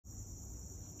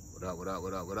What up?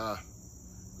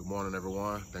 Good morning,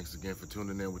 everyone. Thanks again for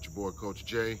tuning in with your boy, Coach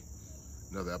J.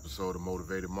 Another episode of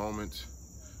Motivated Moments.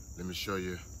 Let me show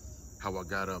you how I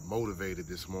got up motivated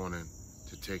this morning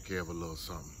to take care of a little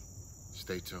something.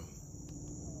 Stay tuned.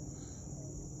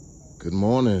 Good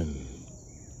morning,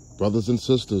 brothers and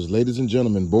sisters, ladies and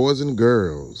gentlemen, boys and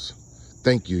girls.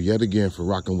 Thank you yet again for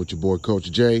rocking with your boy,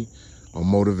 Coach J, on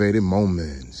Motivated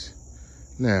Moments.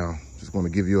 Now, just want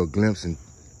to give you a glimpse and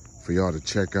for y'all to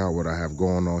check out what I have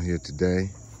going on here today.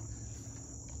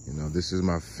 You know, this is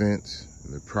my fence.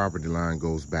 The property line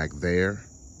goes back there.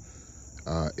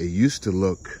 It used to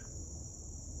look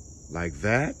like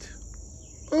that.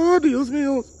 Oh, Dios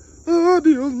mío. Oh,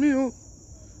 Dios mío.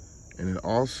 And it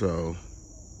also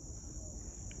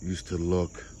used to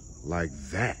look like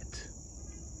that.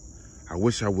 I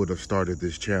wish I would have started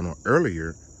this channel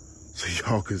earlier so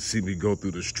y'all could see me go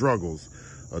through the struggles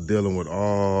of dealing with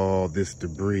all this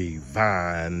debris,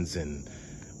 vines and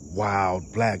wild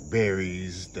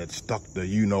blackberries that stuck the,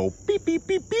 you know, beep, beep,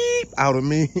 beep, beep out of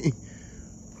me.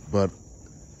 But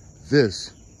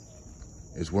this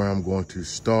is where I'm going to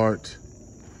start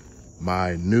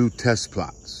my new test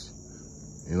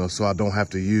plots, you know, so I don't have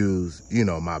to use, you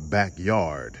know, my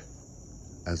backyard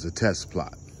as a test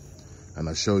plot. And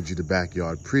I showed you the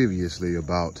backyard previously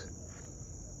about,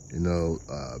 you know,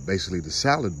 basically the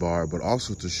salad bar, but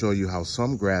also to show you how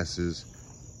some grasses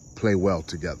play well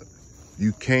together.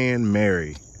 You can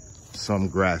marry some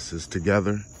grasses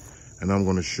together, and I'm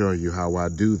going to show you how I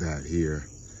do that here,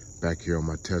 back here on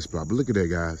my test plot. But look at that,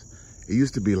 guys. It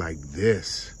used to be like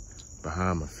this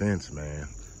behind my fence, man.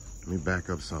 Let me back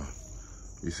up some.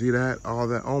 You see that? All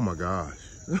that? Oh my gosh.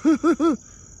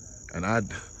 And I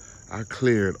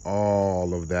cleared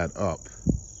all of that up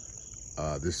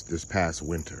this past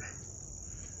winter.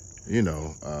 You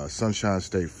know, Sunshine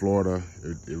State, Florida,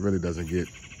 it really doesn't get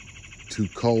too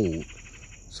cold.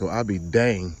 So I'd be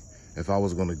dang if I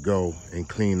was gonna go and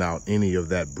clean out any of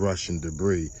that brush and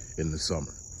debris in the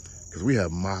summer. Because we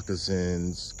have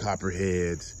moccasins,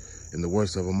 copperheads, and the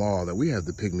worst of them all, that we have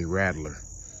the pygmy rattler.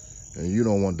 And you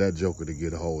don't want that joker to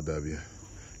get a hold of you.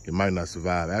 It might not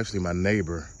survive. Actually, my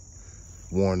neighbor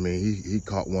warned me. He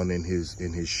caught one in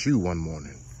his shoe one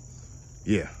morning.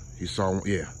 Yeah, he saw one.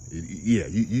 Yeah,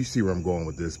 you see where I'm going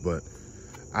with this. But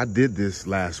I did this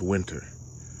last winter.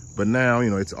 But now, you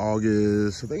know, it's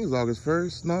August. I think it's August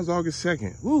 1st. No, it's August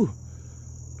 2nd. Woo!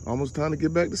 Almost time to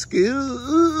get back to school.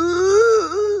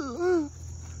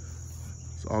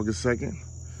 It's August 2nd.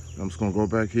 I'm just gonna go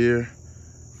back here,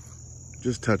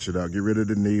 just touch it up, get rid of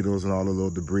the needles and all the little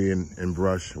debris and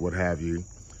brush, what have you.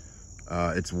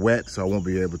 It's wet, so I won't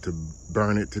be able to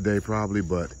burn it today probably,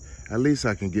 but at least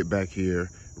I can get back here,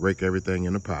 rake everything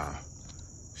in a pile.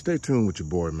 Stay tuned with your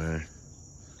boy, man.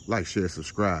 Like, share,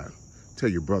 subscribe. Tell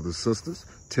your brothers, sisters,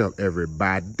 tell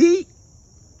everybody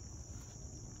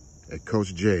that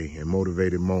Coach J and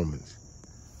Motivated Moments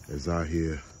is out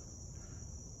here.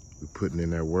 We're putting in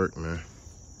that work, man.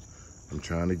 I'm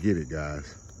trying to get it,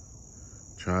 guys.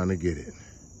 Trying to get it.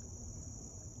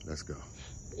 Let's go.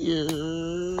 Yeah.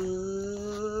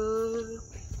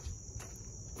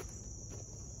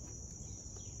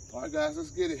 All right, guys,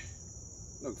 let's get it.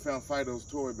 Look, found Fido's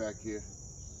toy back here.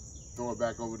 Throw it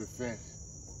back over the fence.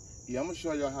 Yeah, I'm gonna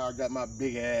show y'all how I got my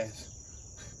big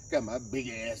ass. Got my big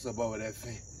ass up over that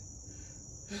fence.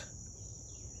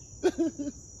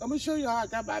 I'm gonna show you how I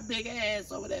got my big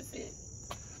ass over that fence.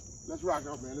 Let's rock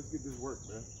out, man. Let's get this work,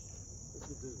 man. Let's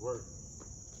get this work.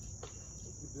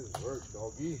 Let's get this work,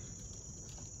 doggy.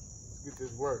 Let's get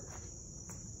this work.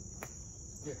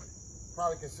 Yeah.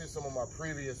 Probably can see some of my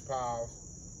previous piles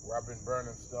where I've been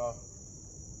burning stuff.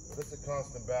 But it's a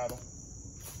constant battle.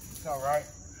 It's all right.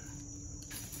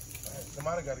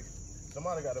 Somebody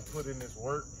gotta put in this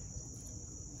work.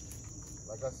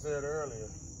 Like I said earlier,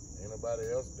 ain't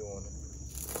nobody else doing it.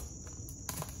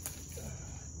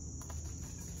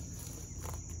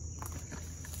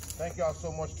 Thank y'all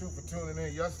so much too for tuning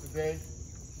in yesterday.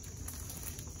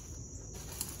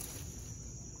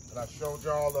 And I showed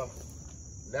y'all a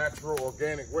natural,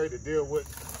 organic way to deal with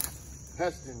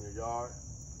pests in your yard.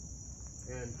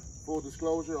 And full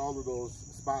disclosure, all of those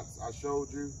spots I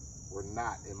showed you were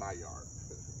not in my yard.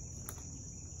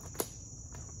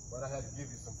 But I had to give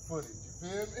you some footage. You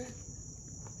feel me?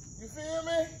 You feel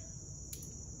me?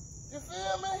 You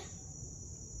feel me?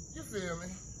 You feel me?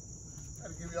 I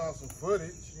had to give y'all some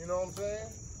footage, you know what I'm saying?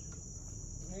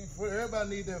 Everybody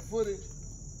need that footage.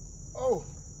 Oh,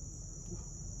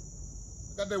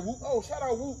 got that Whoop. Oh, shout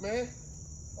out Whoop, man.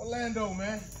 Orlando,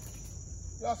 man.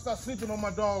 Y'all start sleeping on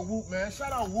my dog Whoop, man.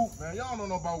 Shout out Whoop, man. Y'all don't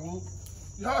know about Whoop.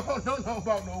 Y'all don't know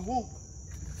about no Whoop.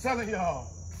 I'm telling y'all.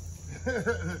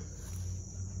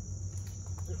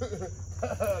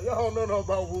 Y'all don't know nothing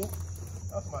about Whoop.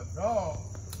 That's my dog.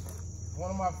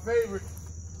 One of my favorite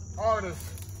artists,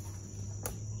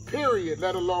 period,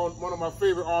 let alone one of my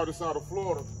favorite artists out of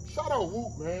Florida. Shout out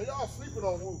Whoop, man. Y'all sleeping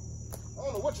on Whoop. I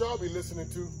don't know what y'all be listening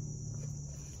to.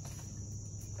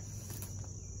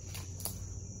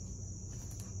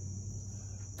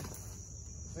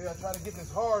 See, I try to get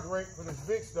this hard rate for this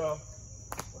big stuff.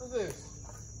 What is this?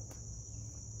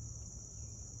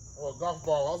 Oh, a golf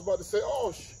ball. I was about to say,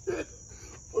 oh shit,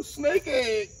 a snake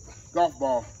egg. Golf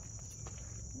ball.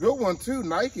 Good one too,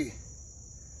 Nike.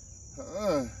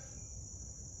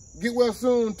 Get well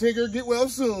soon, Tigger. Get well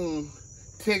soon,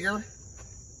 Tigger.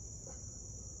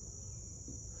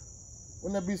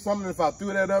 Wouldn't that be something if I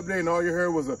threw that up there and all you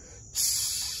heard was a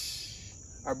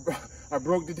I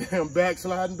broke the damn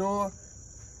backsliding door?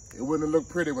 It wouldn't have looked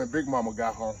pretty when Big Mama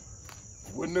got home.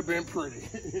 Wouldn't have been pretty.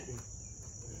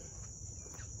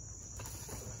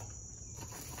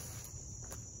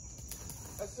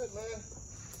 That's it, man.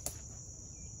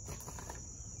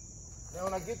 Now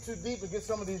when I get too deep and get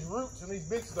some of these roots and these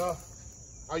big stuff,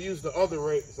 I use the other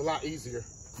rake. It's a lot easier.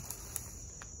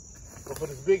 But for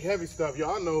this big heavy stuff,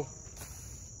 y'all know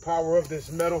power of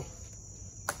this metal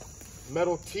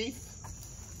teeth,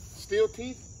 steel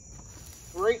teeth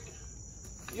rake.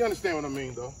 You understand what I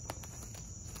mean, though.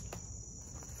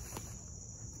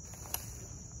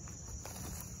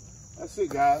 That's it,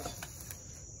 guys.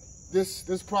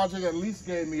 This project at least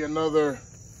gave me another,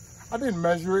 I didn't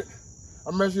measure it.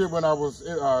 I measured it when I was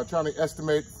trying to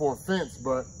estimate for a fence,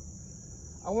 but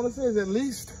I want to say it's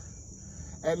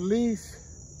at least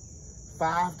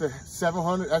 500 to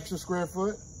 700 extra square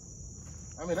foot.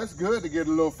 I mean, that's good to get a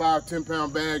little 5-10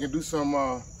 pound bag and do some,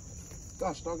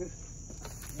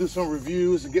 do some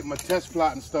reviews and get my test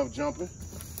plot and stuff jumping.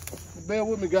 Bear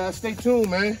with me, guys. Stay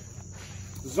tuned, man.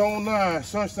 Zone 9,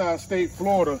 Sunshine State,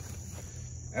 Florida.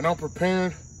 And I'm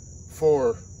preparing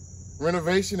for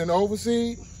renovation and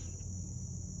overseed.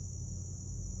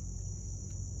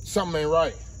 Something ain't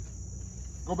right.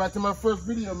 Go back to my first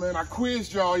video, man. I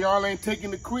quizzed y'all. Y'all ain't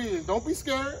taking the quiz. Don't be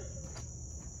scared.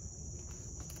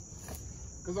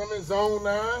 Because I'm in zone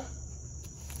 9.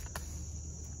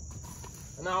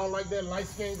 And I don't like that light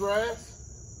skin grass.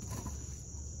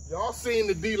 Y'all seen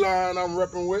the D-line I'm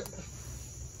repping with.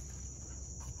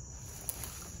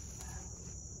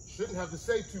 Shouldn't have to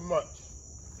say too much.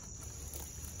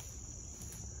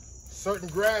 Certain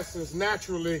grasses,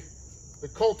 naturally, the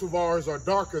cultivars are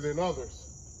darker than others.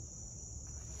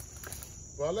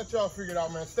 Well, I'll let y'all figure it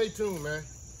out, man. Stay tuned, man.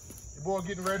 Your boy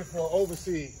getting ready for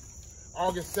overseed,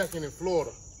 August 2nd in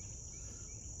Florida.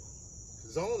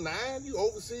 Zone 9, you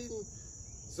overseeding?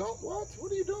 Zone, what?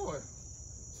 What are you doing?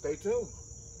 Stay tuned.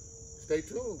 Stay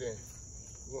tuned, then.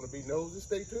 You want to be nosy?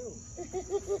 Stay tuned.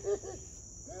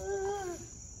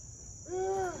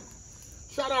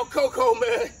 Shout out Coco,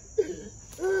 man.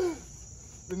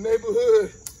 The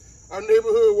neighborhood, our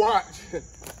neighborhood watch.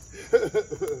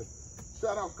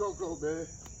 Shout out Coco, man.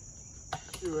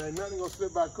 Shoot, ain't nothing gonna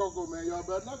slip by Coco, man. Y'all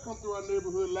better not come through our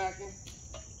neighborhood lacking.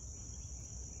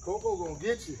 Coco gonna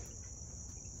get you.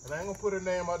 And I ain't gonna put her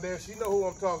name out there. She know who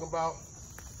I'm talking about.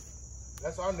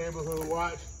 That's our neighborhood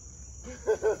watch.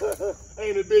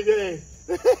 Ain't a big A.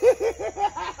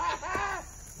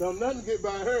 Don't nothing get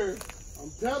by her.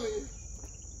 I'm telling you.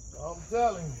 I'm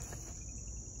telling you.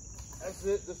 That's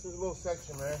it. This is a little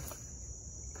section, man.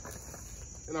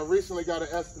 And I recently got an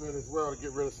estimate as well to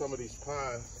get rid of some of these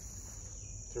pines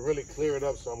to really clear it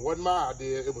up some. It wasn't my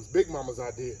idea. It was Big Mama's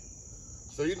idea.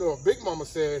 So, you know, if Big Mama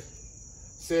said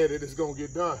it, it's going to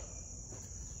get done.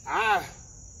 I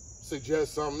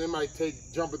suggest something. It might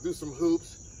take jumping through some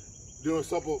hoops, doing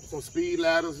some speed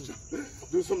ladders,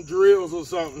 do some drills or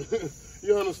something.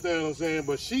 You understand what I'm saying?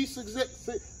 But she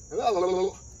suggested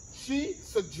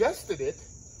it,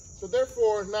 so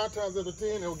therefore 9 times out of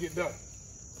 10 it'll get done.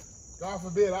 God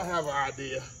forbid I have an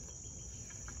idea.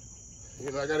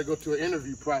 You know, I got to go through an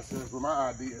interview process with my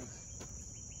ideas.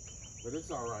 But it's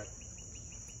all right.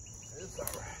 It's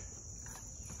all right.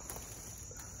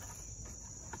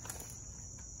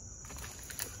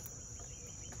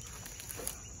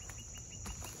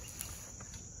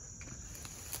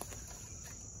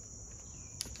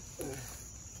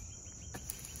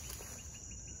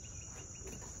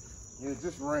 Yeah, it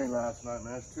just rained last night,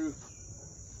 man.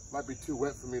 Might be too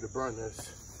wet for me to burn this,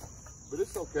 but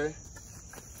it's okay.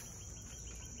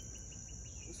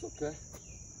 It's okay.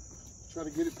 Try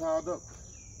to get it piled up,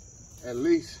 at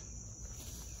least.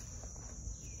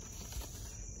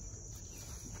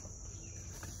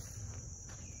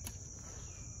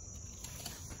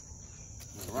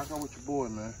 Rock on with your boy,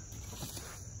 man.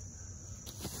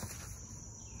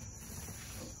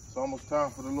 It's almost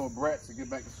time for the little brats to get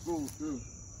back to school too.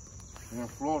 Here in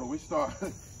Florida, we start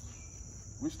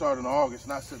in August,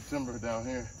 not September down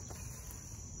here.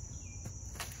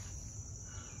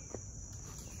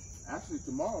 Actually,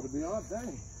 tomorrow, to be honest,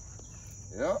 dang.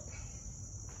 Yep.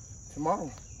 Tomorrow,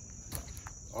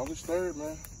 August 3rd,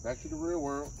 man. Back to the real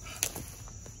world.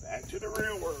 Back to the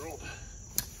real world.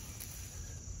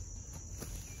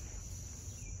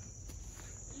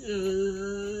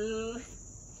 Yeah.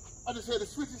 I just had to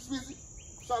switch it.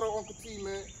 Shout out Uncle T,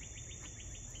 man.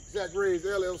 Jack Ray's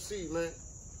LLC, man.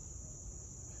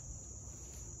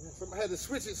 I had to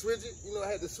switch it. You know, I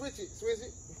had to switch it.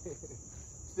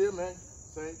 Still, man,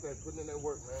 same thing, putting in that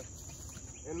work, man.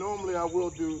 And normally I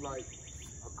will do like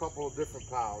a couple of different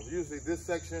piles. Usually this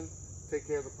section, take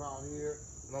care of the pile here,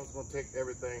 and I'm just gonna take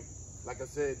everything. Like I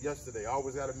said yesterday, I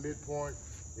always got a midpoint.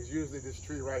 It's usually this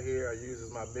tree right here I use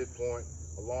as my midpoint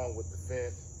along with the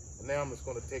fence. And now I'm just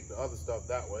gonna take the other stuff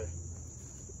that way,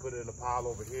 put it in a pile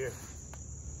over here.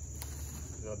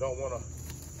 You know, don't want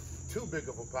too big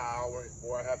of a pile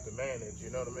or I have to manage,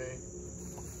 you know what I mean?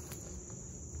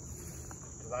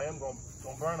 Because I am gonna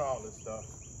burn all this stuff.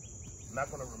 I'm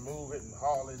not gonna remove it and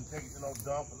haul it and take it to no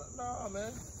dump. No,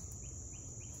 man.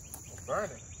 I'm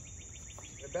burning.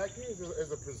 And back here is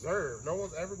a preserve. No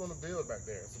one's ever gonna build back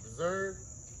there. It's a preserve,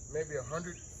 maybe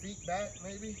 100 feet back,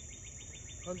 maybe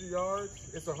 100 yards.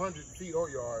 It's 100 feet or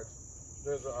yards.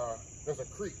 There's a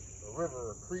creek, a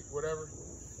river, a creek, whatever.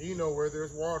 And you know where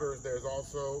there's water, there's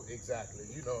also, exactly,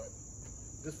 you know it.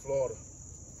 This Florida.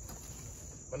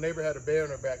 My neighbor had a bear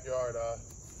in her backyard a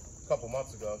couple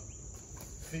months ago,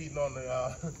 feeding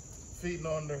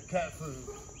on their cat food.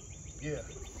 Yeah,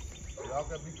 y'all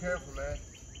gotta be careful, man.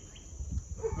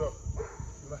 Look,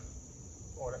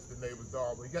 oh, that's the neighbor's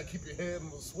dog, but you gotta keep your head on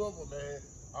the swivel, man.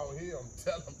 Out here, I'm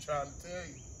trying to tell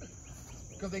you.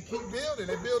 Because they keep building.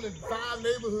 They're building 5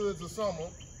 neighborhoods or something.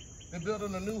 They're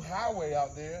building a new highway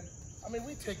out there. I mean,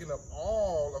 we taking up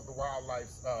all of the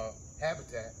wildlife's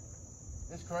habitat.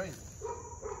 It's crazy.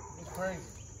 It's crazy.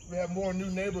 We have more new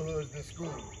neighborhoods than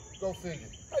schools. Go figure.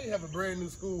 How you have a brand new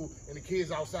school and the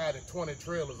kids outside in 20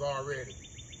 trailers already?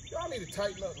 Y'all need to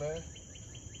tighten up, man.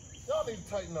 Y'all need to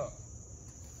tighten up.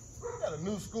 You got a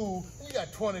new school and you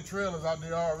got 20 trailers out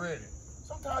there already.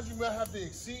 Sometimes you might have to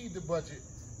exceed the budget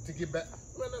to get back.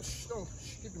 Man, don't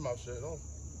keep your mouth shut. Don't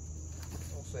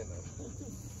say nothing.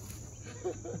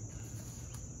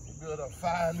 We build up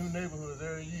 5 new neighborhoods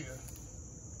every year,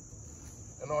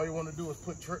 and all you want to do is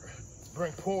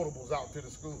bring portables out to the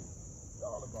school.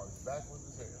 Y'all are backwards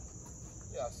as hell.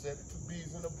 Yeah, I said it. 2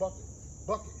 bees in a bucket.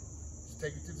 Just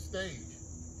take it to the stage.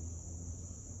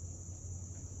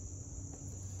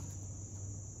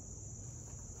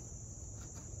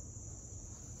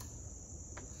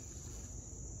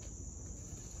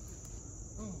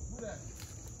 Who that?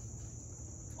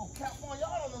 Oh, Cap 1.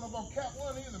 Y'all don't know about Cap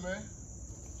 1 either, man.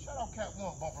 Shout out Cap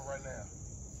 1 bumping right now.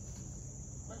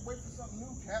 Wait for something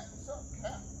new, Cap. What's up,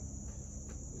 Cap?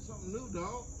 It's something new,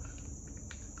 dog.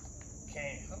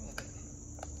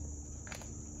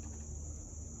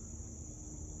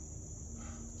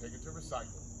 Take it to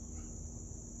recycle.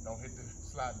 Don't hit the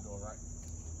sliding door, right?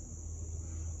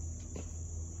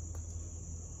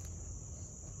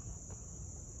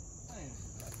 Man,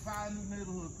 got 5 new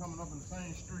neighborhoods coming up in the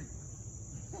same street.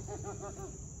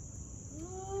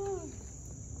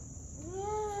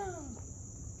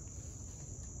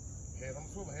 Head on the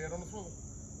swivel, head on the swivel,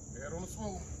 head on the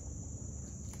swivel.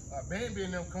 Bambi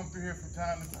and them come through here from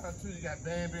time to time too. You got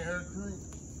Bambi and her crew,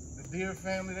 the deer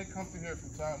family, they come through here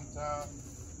from time to time.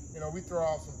 You know, we throw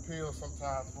out some pills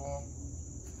sometimes for them,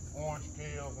 orange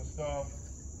pills and stuff.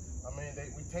 I mean,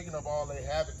 we taking up all their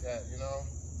habitat, you know.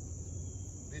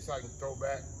 At least I can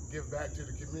give back to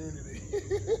the community.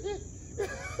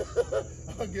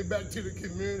 I'll get back to the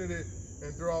community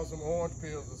and throw out some orange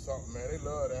pills or something, man. They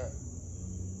love that.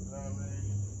 You know what I mean?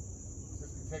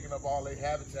 Just be taking up all their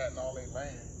habitat and all their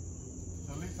land.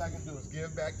 So the least I can do is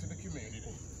give back to the community.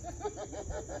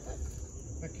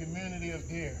 The community of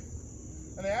deer.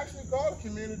 And they actually call it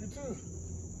community too.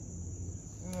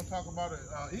 You want to talk about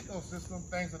an ecosystem,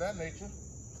 things of that nature.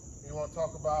 You want to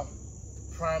talk about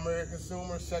primary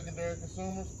consumers, secondary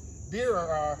consumers. Deer are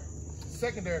our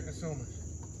secondary consumers.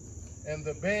 And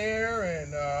the bear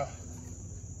and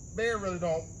bear really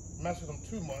don't mess with them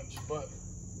too much, but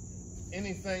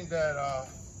anything that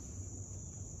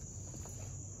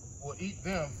will eat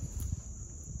them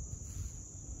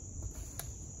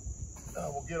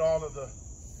will get all of the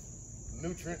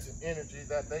nutrients and energy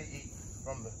that they eat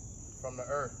from the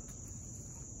earth.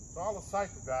 It's all a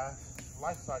cycle, guys.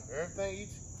 Life cycle.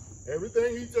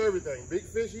 Everything eats everything. Big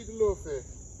fish eat the little fish.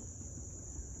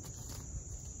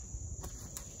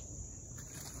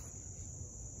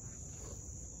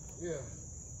 Yeah,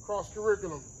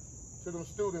 cross-curriculum to them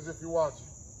students if you're watching.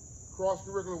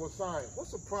 Cross-curriculum with science.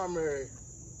 What's a primary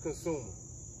consumer?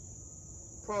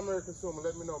 Primary consumer,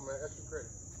 let me know, man. Extra credit.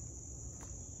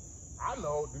 I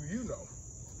know, do you know?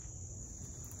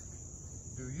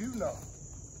 Do you know?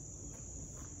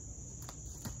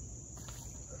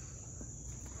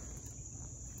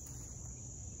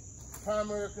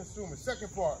 Primary consumer. Second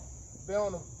part, they're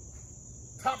on the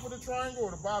top of the triangle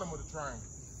or the bottom of the triangle?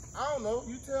 I don't know,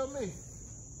 you tell me.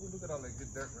 Ooh, look at all that good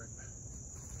dirt right there.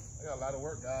 I got a lot of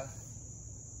work, guys.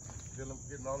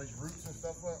 Getting all these roots and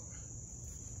stuff up.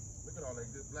 Look at all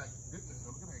that good black goodness.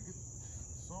 Look at that good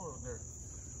soil there.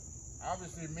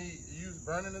 Obviously, me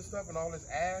burning this stuff and all this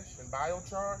ash and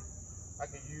biochar,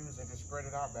 I can use and just spread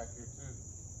it out back here too.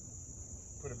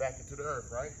 Put it back into the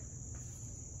earth, right?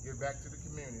 Give back to the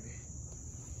community.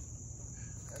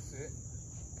 That's it.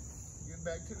 Give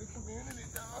back to the community,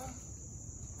 dog.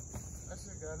 That's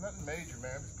it, guys. Nothing major,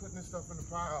 man. Just putting this stuff in the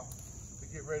pile to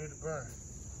get ready to burn.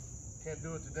 Can't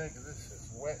do it today because this is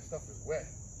wet. Stuff is wet.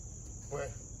 But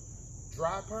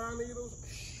dry pine needles,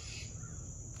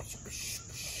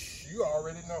 you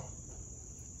already know.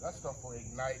 That stuff will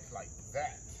ignite like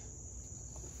that.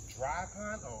 Dry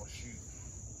pine, oh shoot.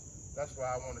 That's why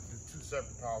I want to do two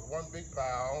separate piles. One big pile,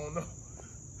 I don't know.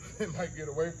 It might get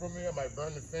away from me. I might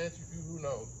burn the fence, who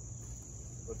knows.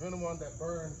 But if anyone that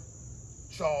burned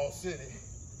Charles City,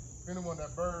 if anyone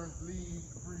that burned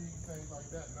leaves, debris, things like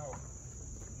that, no.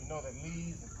 You know that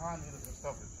leaves and pine needles and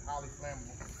stuff is highly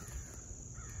flammable.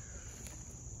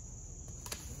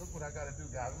 And look what I gotta do,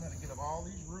 guys. I'm gonna get up all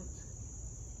these roots.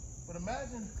 But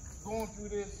imagine going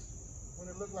through this when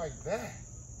it looked like that.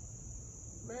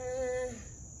 Man,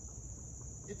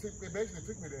 it basically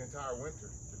took me the entire winter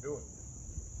to do it.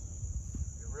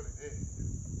 It really did.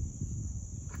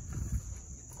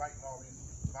 Fighting all these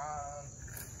vines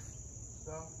and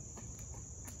stuff.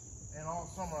 And all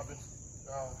summer I've been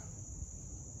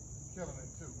killing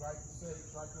it too, right?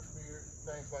 Cyclosphere,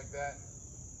 things like that.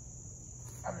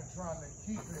 I've been trying to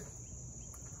keep it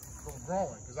from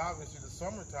growing, because obviously the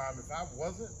summertime, if I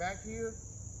wasn't back here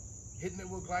hitting it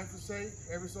with glyphosate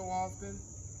every so often,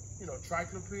 you know,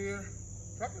 triclopyr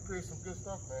is some good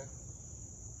stuff, man.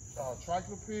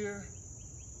 Triclopyr,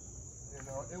 you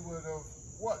know, it would have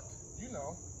what? You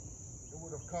know, it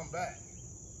would have come back.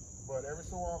 But every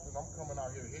so often, I'm coming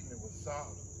out here hitting it with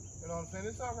some. You know what I'm saying?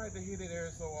 It's all right to hit it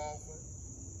every so often.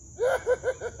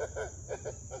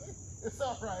 It's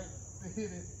all right to hit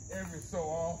it every so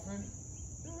often.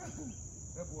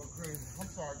 That boy crazy. I'm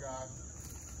sorry, guys.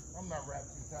 I'm not wrapped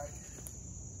too tight.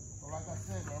 But like I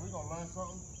said, man, we're going to learn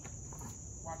something.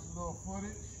 Watch a little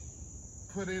footage.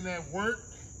 Put in that work.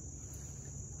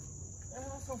 And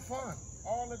have some fun.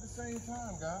 All at the same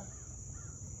time, guys.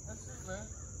 That's it, man.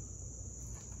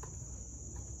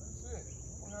 That's it.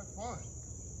 We're going to have fun.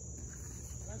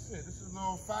 That's it. This is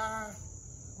little 5.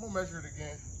 I'm going to measure it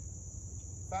again.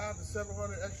 500 to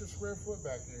 700 extra square foot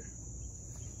back here.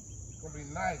 It's going to be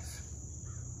nice.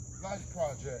 Nice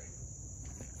project.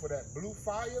 For that blue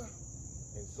fire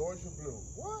and Georgia blue.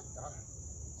 What?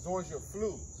 Georgia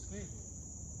flu. Excuse me.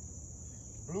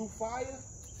 Blue fire,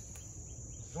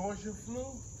 Georgia flu.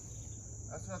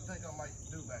 That's what I think I might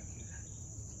do back here.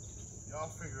 Y'all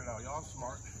figure it out. Y'all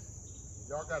smart.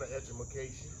 Y'all got an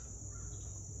education.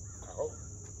 I hope.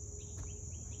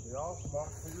 Y'all smart.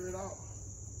 Figure it out.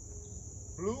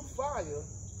 Blue fire,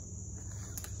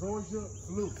 Georgia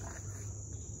flu.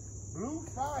 Blue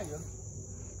fire,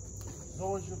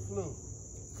 Georgia flu.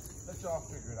 Let y'all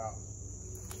figure it out.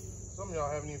 Some of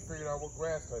y'all haven't even figured out what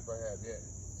grass type I have yet.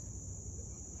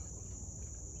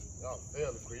 Y'all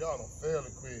fail to quit. Y'all don't fail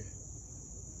to quit.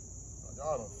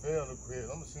 Y'all don't fail to quit.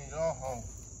 I'm gonna send y'all home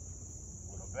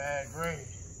with a bad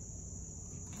grade.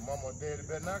 Mama and daddy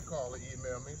better not call or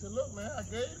email me and say, look, man, I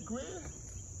gave the quiz.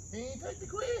 He ain't take the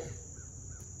quiz.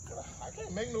 I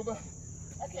can't make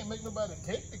nobody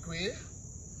take the quiz.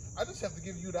 I just have to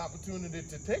give you the opportunity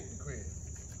to take the quiz.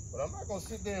 But I'm not gonna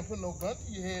sit there and put no gun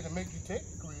to your head and make you take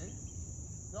the quiz.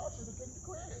 Y'all should have taken the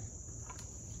quiz.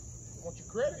 You want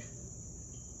your credit?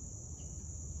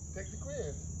 Take the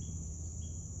quiz.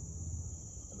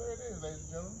 And there it is, ladies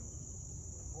and gentlemen.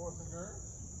 Boys and girls,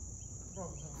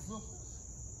 brothers and sisters.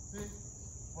 See,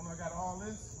 when I got all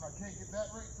this and I can't get that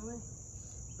right through,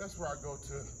 that's where I go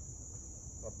to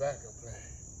my backup plan.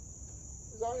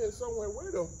 It's out here somewhere. Where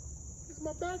though? It's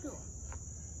my backup.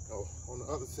 Oh, on the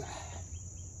other side.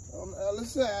 On the other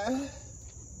side.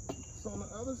 It's on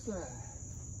the other side.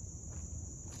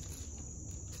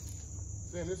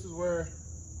 See, and this is where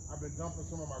I've been dumping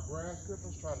some of my grass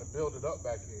clippings, trying to build it up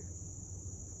back here.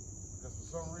 Because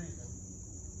for some reason,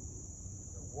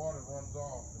 the water runs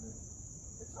off. And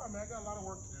it's time, man. I got a lot of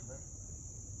work to do, man.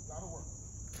 A lot of work.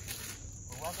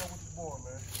 But rock out with your boy,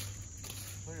 man.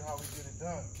 Show you how we get it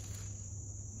done.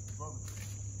 Brother,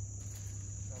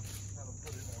 kind of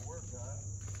put in that work, guys.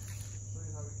 Show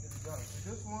you how we get it done. See,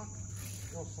 this one,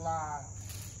 it'll slide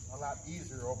a lot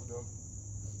easier over the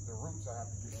roots I have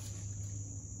to get up.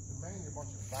 It's mainly a bunch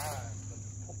of vines,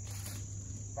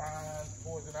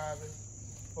 poison ivy.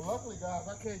 But luckily, guys,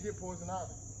 I can't get poison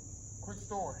ivy. Quick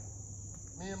story.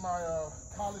 Me and my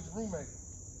college roommate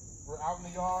were out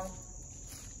in the yard,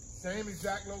 same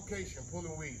exact location,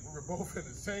 pulling weeds. We were both in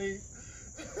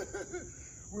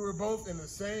the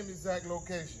same, exact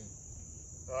location.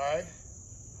 All right?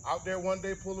 Out there one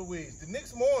day pulling weeds. The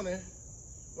next morning,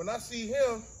 when I see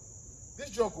him, this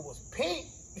joker was pink.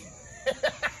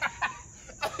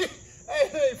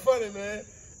 It ain't funny, man.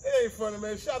 It ain't funny,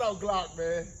 man. Shout out Glock,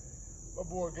 man. My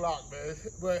boy Glock, man.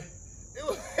 But it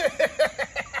was,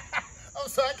 I'm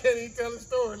sorry, I can't even tell the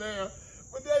story now.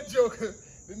 But that joker,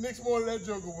 the next morning, that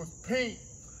joker was pink.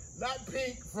 Not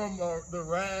pink from the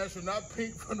rash or not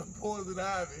pink from the poison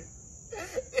ivy.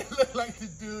 It looked like the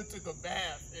dude took a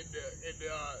bath in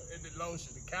the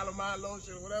lotion, the calamine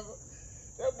lotion or whatever.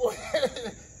 That boy,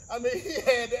 I mean, he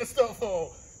had that stuff on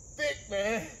thick,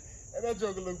 man. And that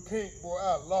joker looked pink, boy,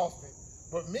 I lost it.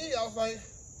 But me, I was like,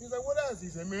 he's like, what else? He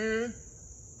said, man,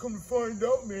 come to find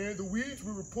out, man, the weeds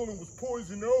we were pulling was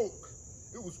poison oak.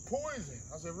 It was poison.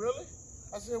 I said, really?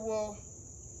 I said, well,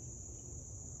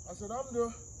 I'm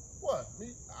the, what? Me,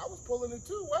 I was pulling it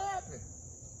too. What happened?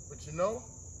 But you know,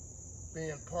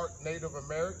 being part Native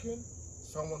American,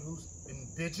 someone who's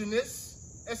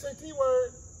indigenous, SAT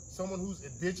word, someone who's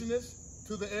indigenous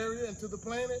to the area and to the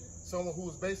planet, someone who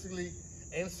is basically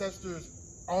ancestors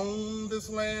own this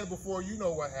land before you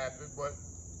know what happened. But,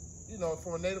 you know,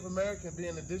 for a Native American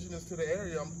being indigenous to the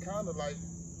area, I'm kind of like,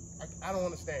 I don't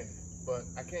understand it, but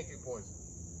I can't get poison.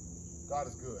 God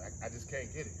is good. I just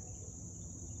can't get it.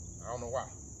 I don't know why.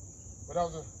 But that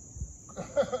was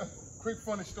a quick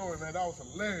funny story, man. That was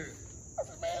hilarious. I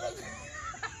said, man,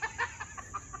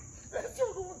 that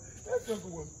joker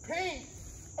was pink.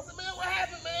 I said, man, what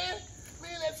happened, man?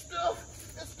 Man, that stuff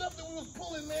that we was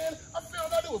pulling, man, I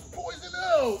found out it was poison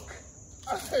oak.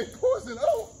 I said, poison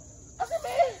oak? I said,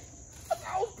 man,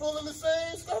 I was pulling the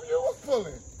same stuff you was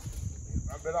pulling.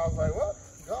 I was like, what?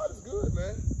 God is good,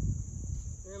 man.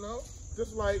 You know,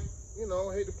 just like, you know,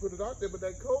 I hate to put it out there, but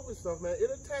that COVID stuff, man,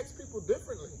 it attacks people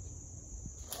differently.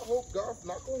 I hope God,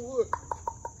 knock on wood,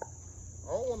 I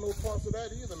don't want no parts of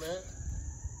that either, man.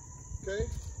 Okay?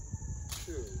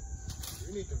 Shoot.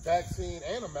 You need the vaccine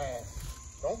and a mask.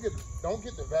 Don't get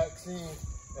the vaccine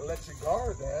and let your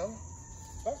guard down.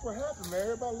 That's what happened, man.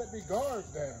 Everybody let their guards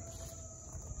down.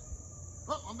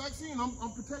 Look, I'm vaccine, I'm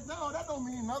protected. No, that don't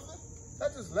mean nothing.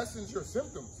 That just lessens your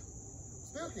symptoms.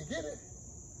 Still can get it.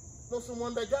 Know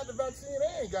someone that got the vaccine,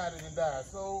 they ain't got it and died.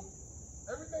 So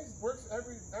everything works.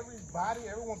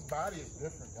 Everyone's body is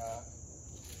different, guys.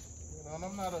 You know, and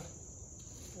I'm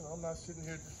not sitting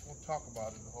here just gonna talk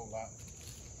about it a whole lot.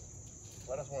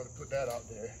 But I just wanted to put that out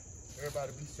there.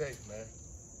 Everybody be safe, man.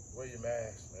 Wear your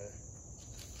mask, man.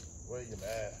 Wear your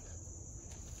mask.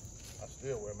 I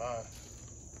still wear mine.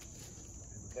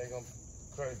 People think I'm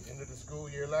crazy. End of the school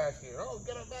year last year. Oh,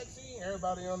 get a vaccine.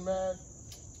 Everybody unmasked.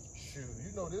 Shoot,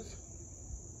 you know this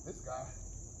guy.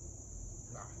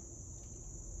 Nah.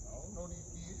 I don't know these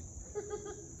kids.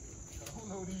 I don't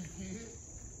know these kids.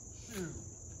 Shoot.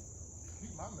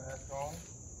 Keep my mask on.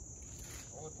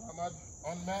 Only time I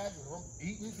unmask is when I'm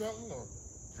eating something or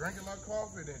drinking my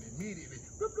coffee, then immediately,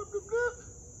 bloop, bloop, bloop, bloop.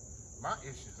 My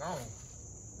issue's on.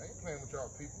 I ain't playing with y'all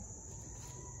people.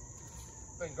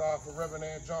 Thank God for Reverend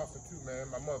Ann Johnson too, man.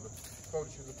 My mother told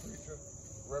her she's a preacher.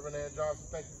 Reverend Ann Johnson,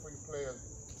 thank you for your prayers,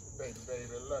 baby.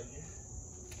 I love you.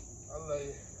 I love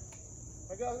you.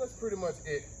 I guess that's pretty much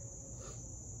it.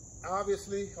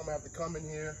 Obviously, I'm gonna have to come in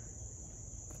here,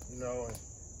 you know, and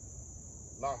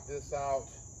knock this out.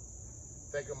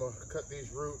 Think I'm gonna cut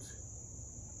these roots,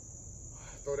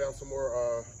 throw down some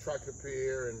more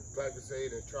triclopyr and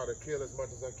glyphosate and try to kill as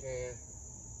much as I can.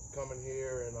 Come in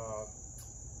here and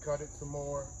cut it some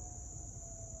more.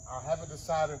 I haven't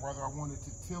decided whether I wanted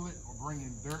to till it or bring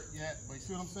in dirt yet, but you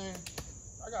see what I'm saying?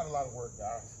 I got a lot of work,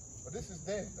 guys. But this is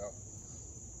dead, though.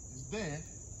 It's dead.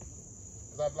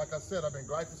 Because like I said, I've been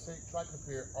glyphosate,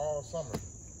 triclopyr all summer.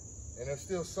 And there's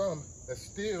still some that's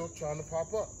still trying to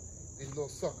pop up. These little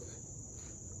suckers.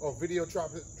 Oh, video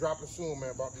dropping soon, man,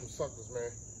 about these suckers,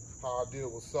 man. How I deal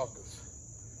with suckers.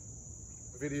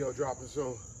 Video dropping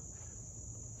soon.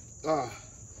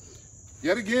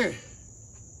 Yet again.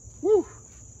 Woo.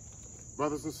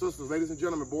 Brothers and sisters, ladies and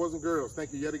gentlemen, boys and girls,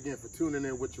 thank you yet again for tuning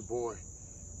in with your boy,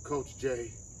 Coach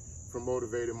Jay from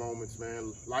Motivated Moments,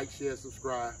 man. Like, share,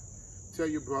 subscribe. Tell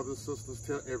your brothers, sisters,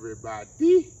 tell everybody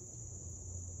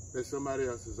that somebody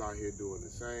else is out here doing the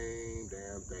same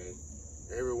damn thing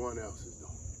everyone else is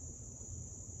doing.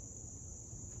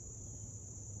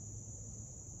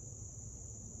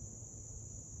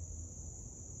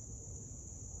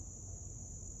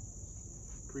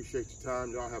 Appreciate your time.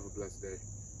 Y'all have a blessed day.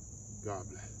 God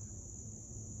bless.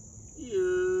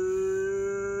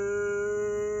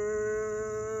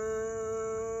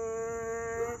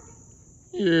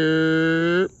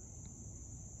 Yeah.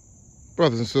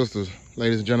 Brothers and sisters,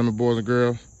 ladies and gentlemen, boys and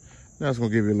girls, now I'm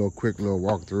going to give you a little quick little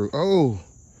walkthrough. Oh,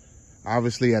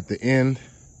 obviously at the end,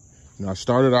 I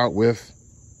started out with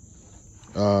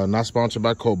not sponsored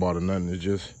by Cobalt or nothing. It's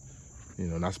just,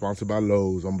 not sponsored by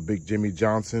Lowe's. I'm a big Jimmy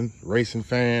Johnson racing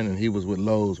fan, and he was with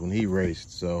Lowe's when he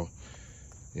raced. So,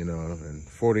 and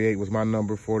 48 was my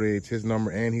number, 48's his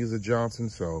number, and he's a Johnson,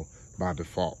 so by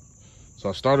default. So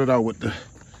I started out with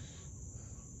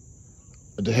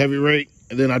the heavy rake,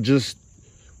 and then I just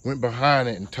went behind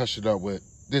it and touched it up with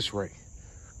this rake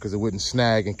because it wouldn't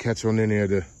snag and catch on any of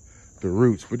the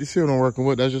roots. But you see what I'm working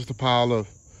with? That's just a pile of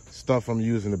stuff I'm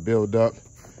using to build up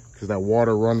because that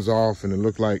water runs off and it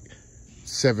looked like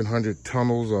 700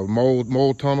 tunnels of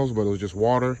mold tunnels, but it was just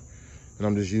water. And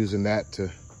I'm just using that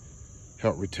to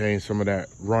help retain some of that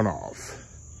runoff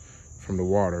from the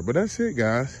water. But that's it,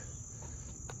 guys.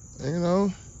 It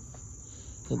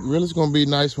really is gonna be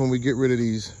nice when we get rid of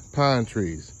these pine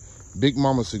trees. Big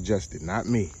Mama suggested, not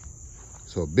me.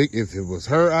 So if it was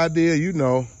her idea,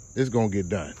 it's gonna get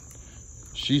done.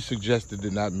 She suggested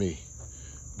it, not me.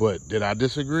 But did I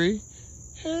disagree?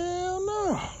 Hell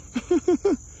no.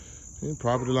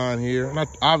 Property line here. And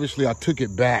obviously I took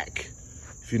it back,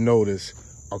 if you notice,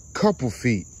 a couple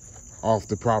feet off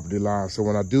the property line. So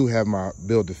when I do have my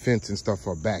build the fence and stuff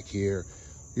up back here,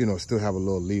 still have a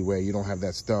little leeway. You don't have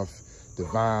that stuff, the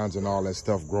vines and all that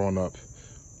stuff growing up,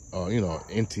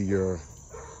 into your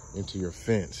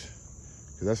fence.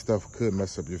 Because that stuff could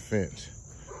mess up your fence.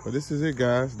 But this is it,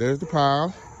 guys. There's the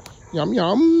pile. Yum,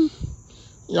 yum.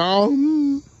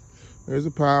 Yum. There's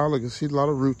a pile. I can see a lot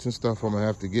of roots and stuff I'm going to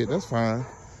have to get. That's fine.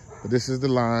 But this is the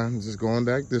line. Just going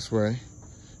back this way.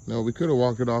 We could have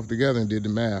walked it off together and did the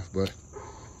math, but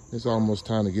it's almost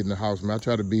time to get in the house, man. I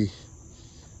try to be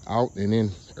out and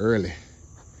in early.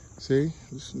 See?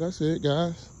 That's it,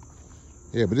 guys.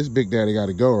 Yeah, but this Big Daddy got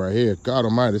to go right here. God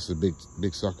almighty, this is a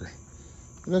big sucker.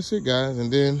 But that's it, guys.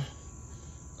 And then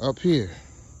up here.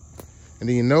 And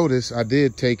then you notice I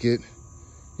did take it,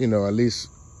 at least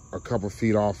a couple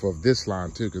feet off of this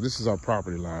line too, because this is our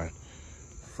property line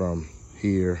from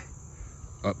here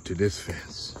up to this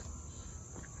fence.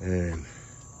 And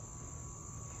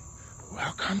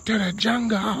welcome to the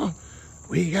jungle.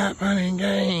 We got fun and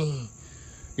game.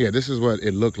 Yeah, this is what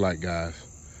it looked like, guys,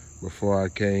 before I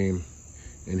came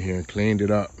in here and cleaned it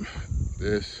up.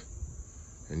 This,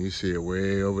 and you see it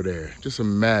way over there. Just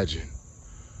imagine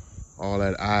all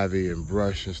that ivy and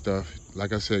brush and stuff.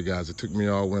 Like I said, guys, it took me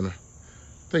all winter.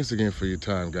 Thanks again for your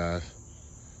time, guys.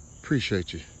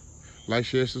 Appreciate you. Like,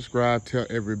 share, subscribe, tell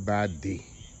everybody.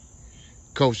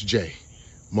 Coach J,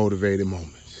 Motivated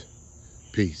Moments.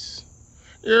 Peace.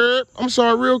 Yeah, I'm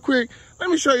sorry, real quick. Let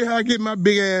me show you how I get my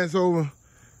big ass over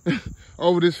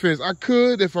this fence. I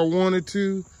could if I wanted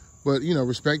to, but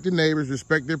respect the neighbors,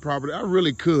 respect their property. I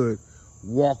really could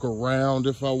walk around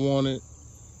if I wanted,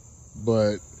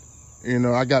 but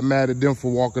I got mad at them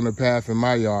for walking the path in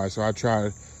my yard, so I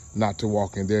tried not to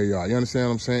walk in their yard. You understand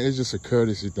what I'm saying? It's just a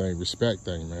courtesy thing, respect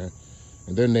thing, man.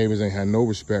 And their neighbors ain't had no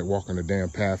respect walking the damn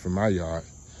path in my yard.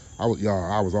 I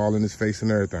was all in his face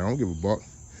and everything. I don't give a buck.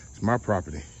 It's my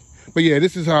property. But yeah,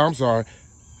 this is how, I'm sorry.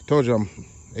 I told you I'm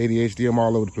ADHD, I'm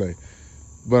all over the place.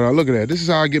 But look at that. This is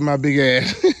how I get my big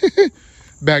ass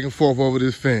back and forth over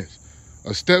this fence.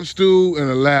 A step stool and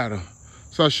a ladder.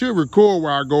 So I should record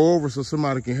where I go over so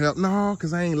somebody can help. No,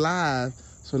 because I ain't live,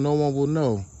 so no one will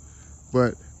know.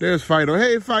 But there's Fido.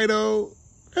 Hey, Fido.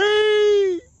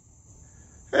 Hey.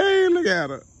 Hey, look at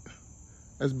her.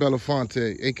 That's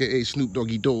Belafonte, a.k.a. Snoop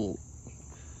Doggy Dogg.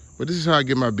 But this is how I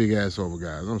get my big ass over,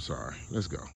 guys. I'm sorry. Let's go.